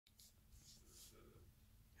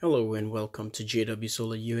Hello and welcome to JW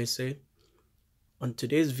Solar USA. On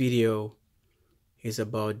today's video is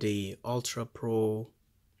about the UltraPro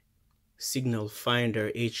Signal Finder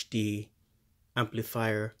HD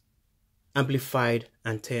amplified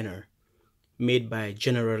antenna made by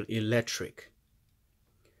General Electric.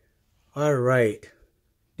 Alright,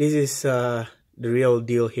 this is the real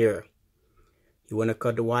deal here. You want to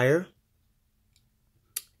cut the wire,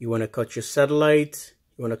 you want to cut your satellite,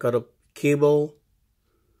 you want to cut a cable.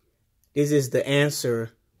 This is the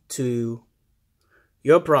answer to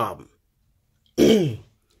your problem.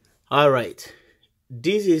 Alright,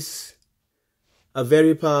 this is a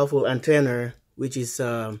very powerful antenna which is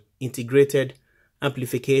integrated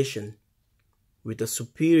amplification with a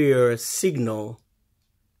superior signal,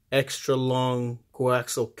 extra long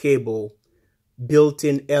coaxial cable,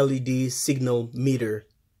 built-in LED signal meter.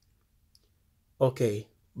 Okay,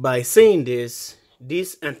 by saying this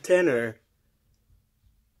antenna,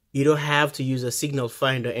 you don't have to use a signal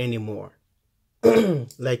finder anymore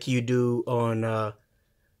like you do on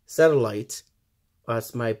satellites,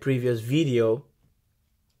 as my previous video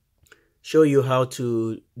show you how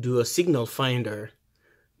to do a signal finder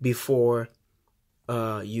before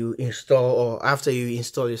you install or after you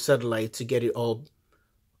install your satellite to get it all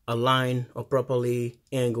aligned or properly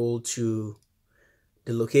angled to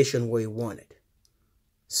the location where you want it.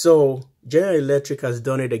 So General Electric has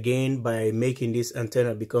done it again by making this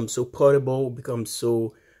antenna become so portable, become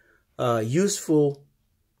so useful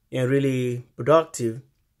and really productive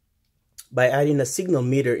by adding a signal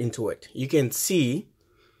meter into it. You can see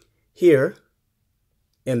here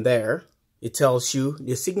and there, it tells you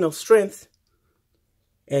the signal strength,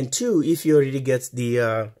 and two, if you already get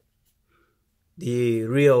the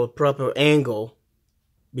real proper angle,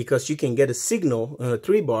 because you can get a signal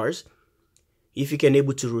 3 bars if you can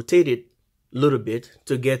able to rotate it a little bit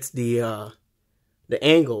to get the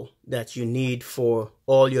angle that you need for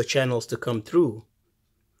all your channels to come through.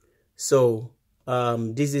 So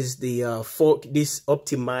this is the this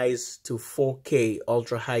optimized to 4K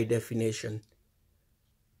ultra high definition,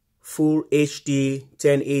 full HD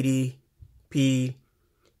 1080p,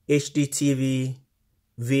 HDTV,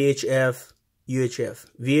 VHF, UHF.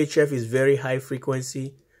 VHF is very high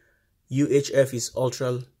frequency, UHF is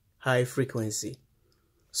ultra high frequency.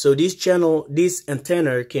 So this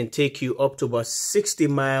antenna can take you up to about 60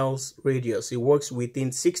 miles radius. It works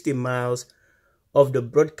within 60 miles of the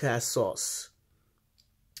broadcast source.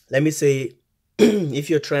 Let me say,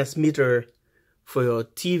 if your transmitter for your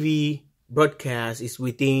TV broadcast is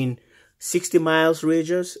within 60 miles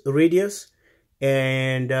radius,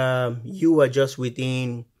 and you are just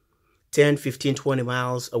within 10, 15, 20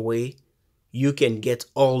 miles away, you can get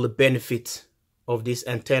all the benefits of this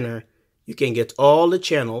antenna. You can get all the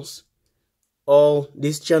channels. All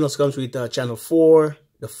these channels comes with channel 4,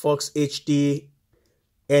 the Fox HD,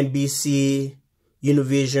 NBC,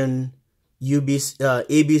 Univision,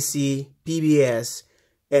 ABC, PBS,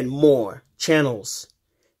 and more channels.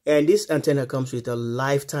 And this antenna comes with a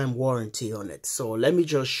lifetime warranty on it. So let me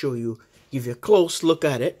just show you, give you a close look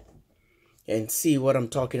at it and see what I'm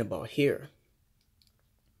talking about here.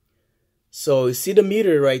 So you see the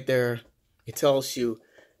meter right there. It tells you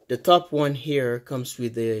the top one here comes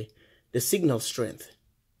with the signal strength.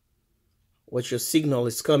 What your signal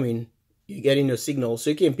is coming, you're getting your signal. So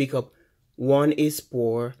you can pick up 1 is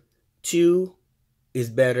poor, 2 is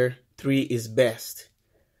better, 3 is best.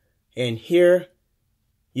 And here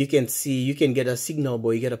you can see, you can get a signal, but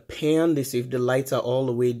you get a pan this if the lights are all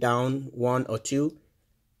the way down 1 or 2,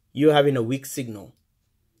 you're having a weak signal.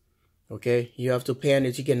 Okay, you have to pan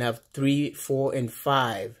it. You can have 3, 4, and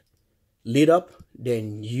 5 lit up,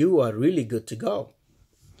 then you are really good to go.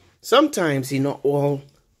 Sometimes in all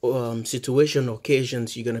situation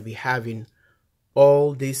occasions you're gonna be having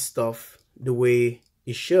all this stuff the way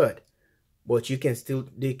it should, but they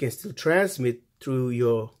can still transmit through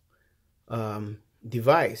your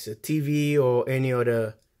device, a TV or any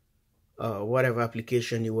other whatever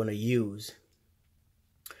application you want to use.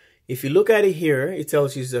 If you look at it here, it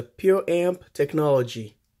tells you it's a pure amp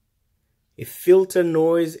technology. It filters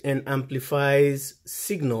noise and amplifies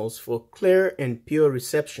signals for clear and pure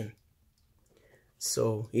reception.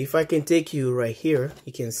 So if I can take you right here,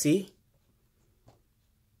 you can see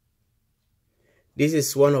this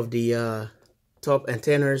is one of the top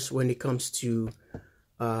antennas when it comes to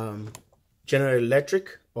General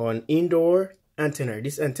Electric on indoor antenna.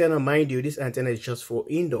 This antenna, mind you, this antenna is just for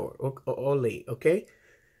indoor only, okay?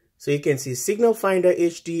 So you can see Signal Finder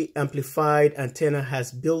HD amplified antenna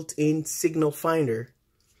has built-in signal finder.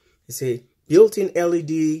 It's a built-in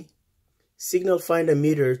LED signal finder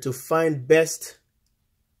meter to find best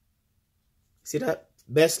See that?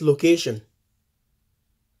 best location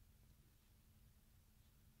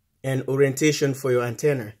and orientation for your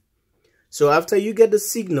antenna. So after you get the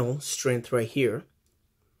signal strength right here,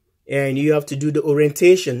 and you have to do the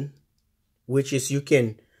orientation, which is you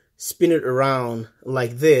can spin it around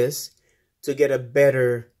like this to get a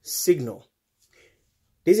better signal.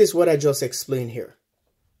 This is what I just explained here.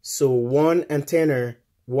 So one antenna,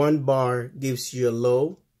 one bar gives you a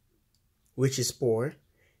low, which is poor,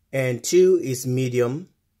 and 2 is medium,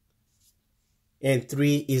 and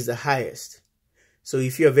 3 is the highest. So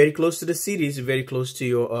if you're very close to the cities, very close to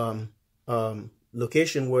your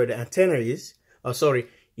location where the antenna is,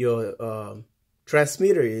 your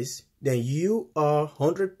transmitter is, then you are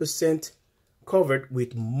 100% covered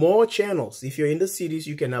with more channels. If you're in the cities,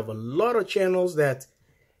 you can have a lot of channels that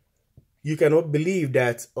you cannot believe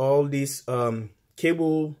that all these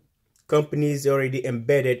cable companies already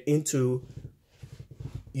embedded into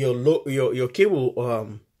your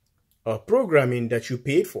cable programming that you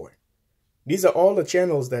paid for. These are all the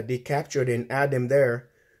channels that they captured and add them there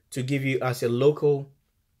to give you as a local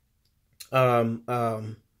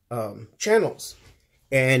channels.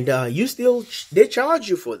 And they charge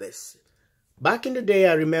you for this. Back in the day,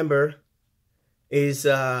 I remember is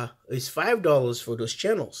 $5 for those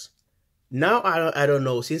channels. Now I don't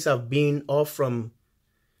know, since I've been off from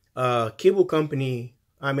cable company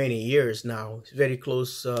how many years now? It's very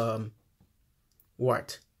close,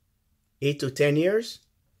 what, 8 to 10 years?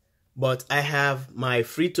 But I have my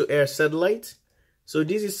free-to-air satellite. So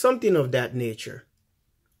this is something of that nature.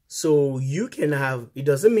 So you can have, it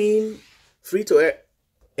doesn't mean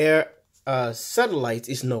free-to-air satellite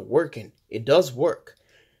is not working. It does work.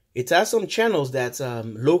 It has some channels that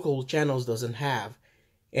local channels doesn't have.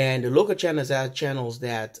 And the local channels have channels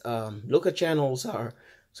that local channels are,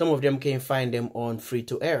 some of them can find them on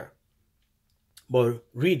free-to-air. But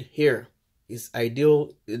read here is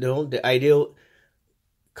ideal, the ideal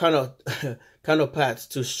kind of path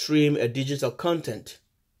to stream a digital content.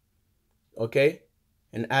 Okay,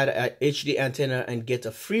 and add a HD antenna and get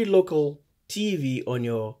a free local TV on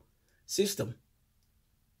your system.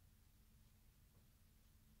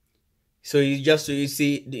 So you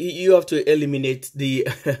have to eliminate the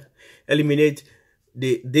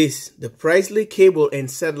the Priceley cable and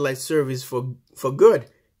satellite service for good.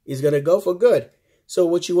 It's gonna go for good. So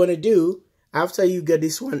what you want to do after you get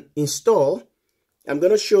this one installed, I'm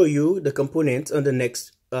gonna show you the components on the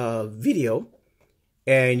next video,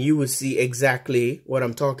 and you will see exactly what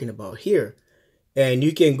I'm talking about here. And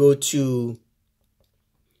you can go to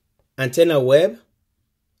antenna web.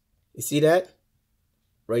 You see that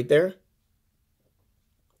right there?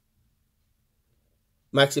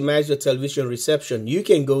 Maximize your television reception. You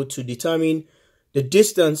can go to determine the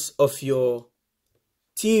distance of your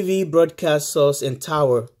TV broadcast source and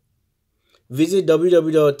tower. Visit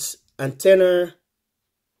www.antenna.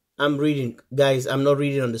 I'm reading, guys. I'm not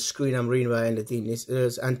reading on the screen. I'm reading behind the thing. It's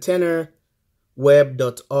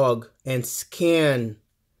antennaweb.org and scan.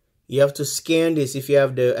 You have to scan this. If you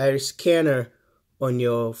have the iris scanner on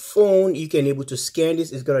your phone, you can able to scan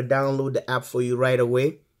this. It's gonna download the app for you right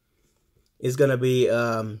away. It's gonna be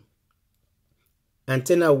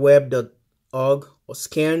antennaweb.org, or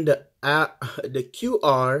scan the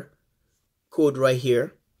QR code right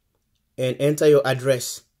here and enter your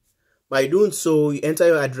address. By doing so, you enter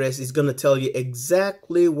your address. It's gonna tell you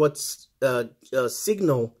exactly what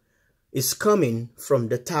signal is coming from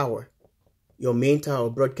the tower, your main tower,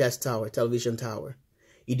 broadcast tower, television tower.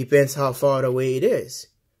 It depends how far away it is.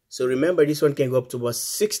 So remember, this one can go up to about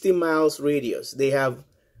 60 miles radius.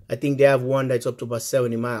 I think they have one that's up to about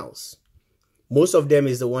 70 miles. Most of them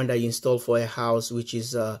is the one that you install for a house, which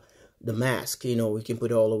is the mask. You know, we can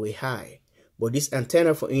put it all the way high. But this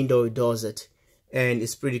antenna for indoor does it, and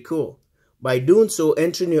it's pretty cool. By doing so,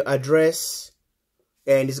 entering your address,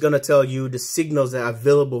 and it's gonna tell you the signals that are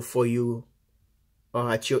available for you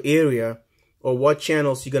at your area, or what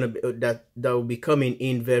channels you're gonna that will be coming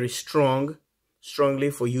in very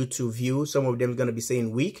strongly for you to view. Some of them gonna be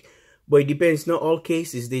saying weak. But it depends. Not all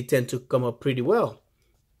cases, they tend to come up pretty well.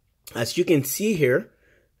 As you can see here,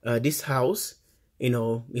 this house, you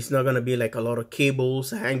know, it's not going to be like a lot of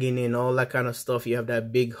cables hanging and all that kind of stuff. You have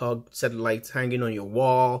that big hog satellites hanging on your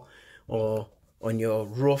wall or on your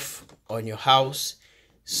roof on your house.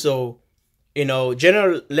 So, you know,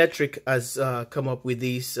 General Electric has come up with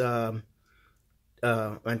this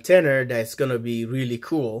antenna that's going to be really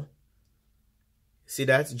cool. See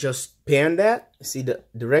that? Just pan that. See the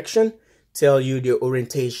direction? Tell you the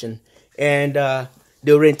orientation. And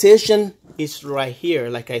the orientation is right here,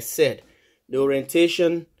 like I said. The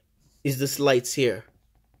orientation is this lights here.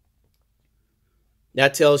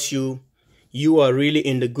 That tells you you are really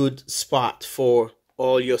in the good spot for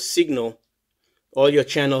all your signal. All your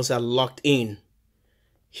channels are locked in.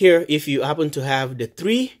 Here, if you happen to have the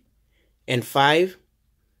 3 and 5,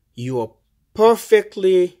 you are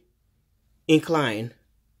perfectly inclined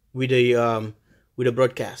with the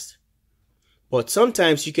broadcast. But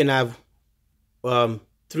sometimes you can have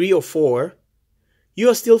 3 or 4, you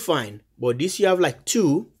are still fine. But this you have like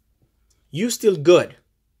 2, you still good.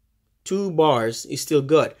 2 bars is still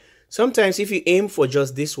good. Sometimes if you aim for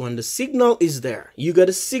just this one, the signal is there. You got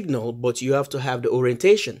a signal, but you have to have the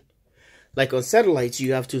orientation. Like on satellites,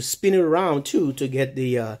 you have to spin it around too to get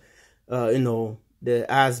the the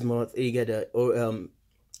azimuth. You get the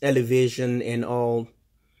elevation and all,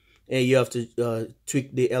 and you have to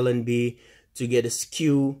tweak the LNB to get a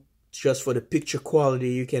skew just for the picture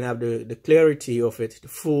quality. You can have the clarity of it, the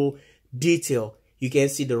full detail. You can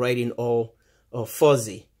see the writing all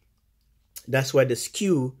fuzzy. That's what the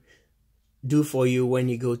skew do for you when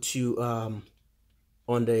you go to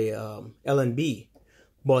on the LNB.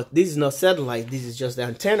 But this is not satellite, this is just the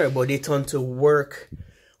antenna, but they tend to work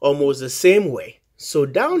almost the same way. So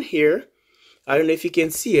down here, I don't know if you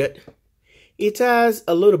can see it, it has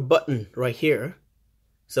a little button right here.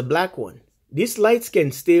 It's a black one. These lights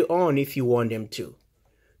can stay on if you want them to.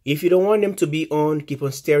 If you don't want them to be on, keep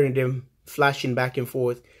on staring at them, flashing back and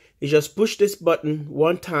forth. You just push this button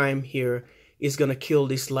one time here. It's gonna kill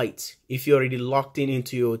these lights. If you're already locked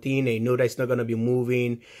into your thing, and you know that it's not gonna be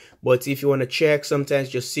moving. But if you want to check,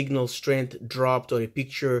 sometimes your signal strength dropped or the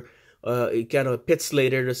picture it kind of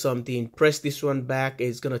pixelated or something, press this one back.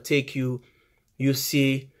 It's gonna take you. You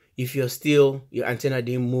see if you're still, your antenna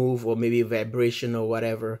didn't move or maybe vibration or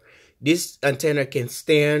whatever. This antenna can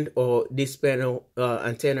stand, or this panel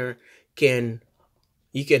antenna can,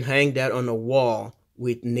 you can hang that on a wall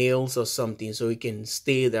with nails or something, so it can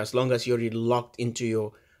stay there as long as you're already locked into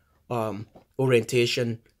your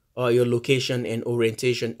orientation, your location and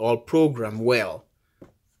orientation all programmed well.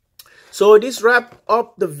 So this wrap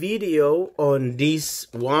up the video on this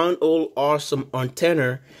one old awesome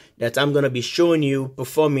antenna that I'm gonna be showing you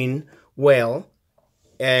performing well,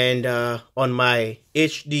 and on my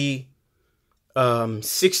HD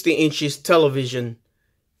 60 inches television,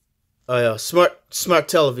 smart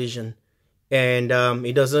television. And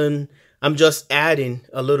it doesn't, I'm just adding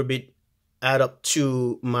a little bit, add up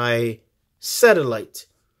to my satellite,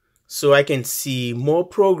 so I can see more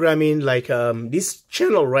programming, like this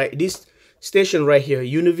channel, right, this station right here,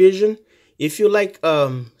 Univision. If you like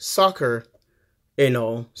soccer, you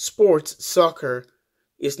know, sports, soccer,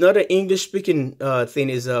 it's not an English speaking thing,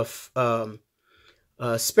 is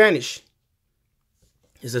Spanish.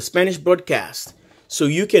 It's a Spanish broadcast, so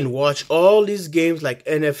you can watch all these games like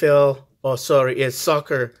NFL, oh sorry, it's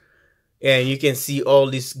soccer, and you can see all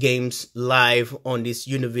these games live on this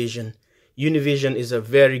Univision. Univision is a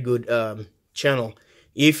very good channel.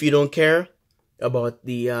 If you don't care about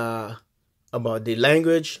the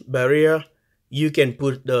language barrier, you can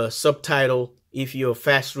put the subtitle. If you're a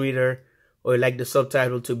fast reader or like the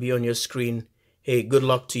subtitle to be on your screen, hey, good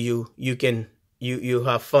luck to you. You can you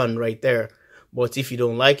have fun right there. But if you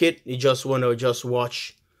don't like it, you just want to just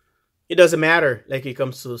watch, it doesn't matter, like it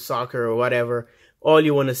comes to soccer or whatever. All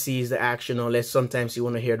you want to see is the action, unless sometimes you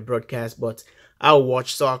want to hear the broadcast. But I'll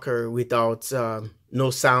watch soccer without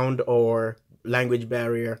no sound or language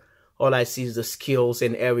barrier. All I see is the skills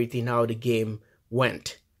and everything, how the game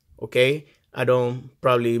went. Okay, I don't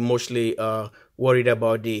probably mostly worried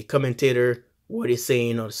about the commentator, what he's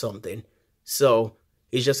saying or something. So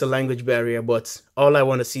it's just a language barrier, but all I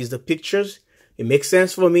want to see is the pictures. It makes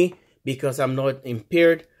sense for me because I'm not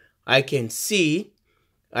impaired. I can see,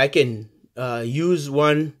 I can use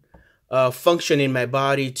one function in my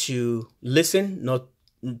body to listen, not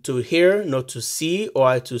to hear, not to see,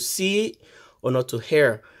 or to see or not to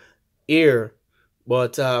hear, ear.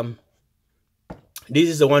 But this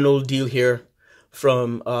is the one old deal here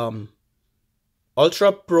from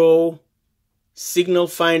UltraPro Signal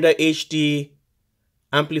Finder HD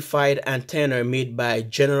amplified antenna made by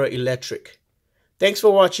General Electric. Thanks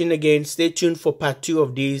for watching again. Stay tuned for part 2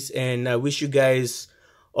 of these, and I wish you guys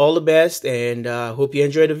all the best, and hope you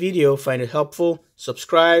enjoyed the video, find it helpful.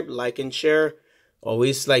 Subscribe, like, and share.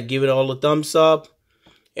 Always like give it all a thumbs up,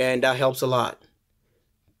 and that helps a lot.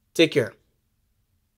 Take care.